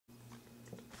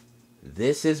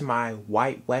This is my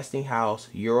White-Westinghouse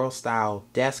Euro style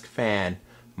desk fan,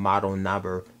 model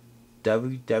number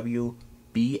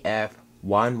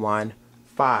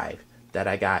WWBF115, that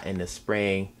I got in the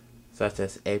spring, such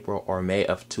as April or May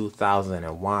of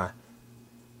 2001.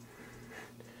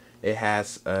 It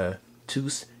has a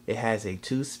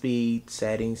two-speed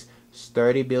settings,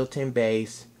 sturdy built-in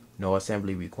base, no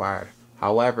assembly required.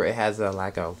 However, it has a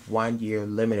 1-year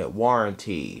limited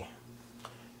warranty.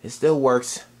 It still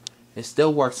works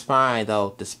fine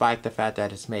though, despite the fact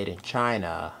that it's made in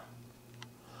China.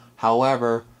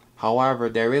 However,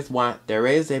 there is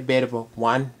a bit of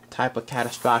one type of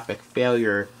catastrophic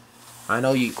failure. I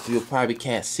know you probably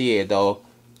can't see it though,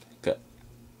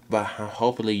 but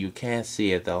hopefully you can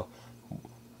see it though.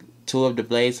 Two of the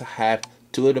blades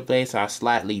are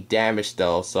slightly damaged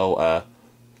though, so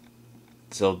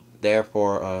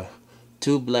therefore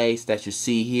two blades that you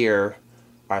see here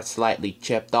are slightly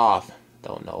chipped off.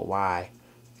 Don't know why.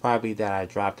 Probably that I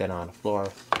dropped it on the floor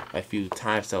a few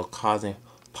times, so causing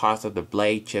parts of the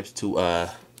blade chips to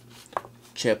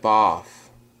chip off.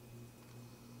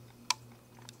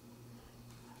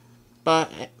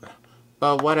 But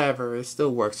whatever, it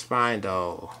still works fine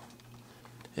though.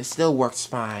 It still works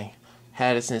fine.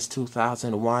 Had it since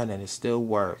 2001 and it still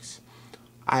works.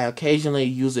 I occasionally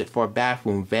use it for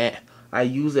bathroom vent. I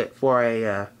use it for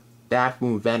a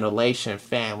bathroom ventilation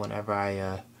fan whenever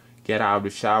I get out of the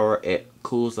shower. It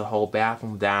cools the whole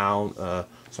bathroom down,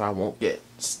 so I won't get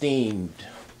steamed.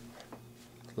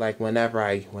 Like whenever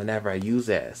I use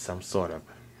it as some sort of.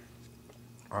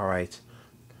 Alright,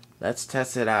 let's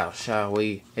test it out, shall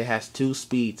we? It has 2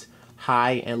 speeds,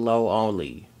 high and low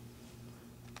only.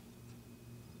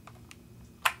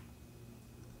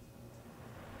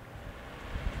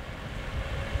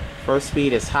 First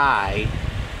speed is high.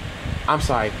 I'm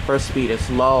sorry, first speed is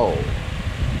low.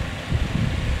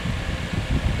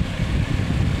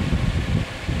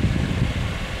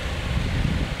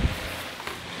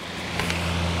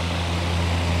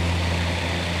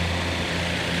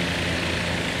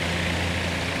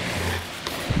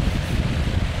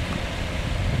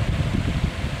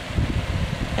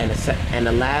 And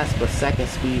the last but second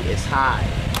speed is high.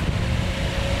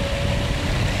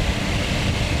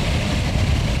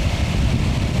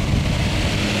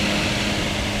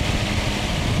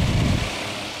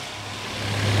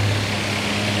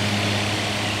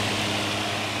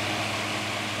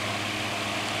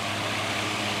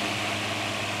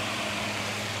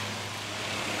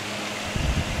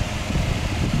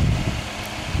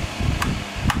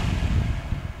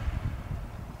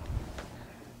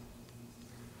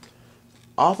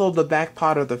 Although the back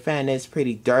part of the fan is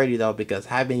pretty dirty though, because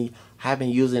I've been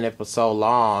using it for so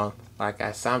long. Like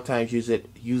I sometimes use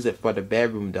it for the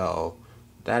bedroom though.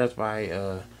 That is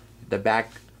why the back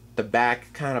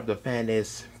kind of the fan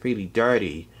is pretty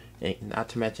dirty, and not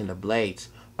to mention the blades.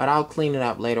 But I'll clean it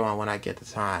up later on when I get the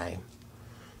time.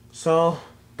 So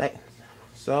that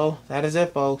is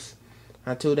it, folks.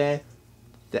 Until then,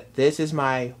 this is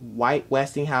my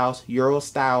White-Westinghouse Euro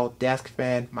style desk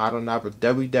fan, model number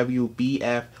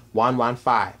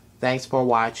WWBF115. Thanks for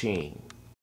watching.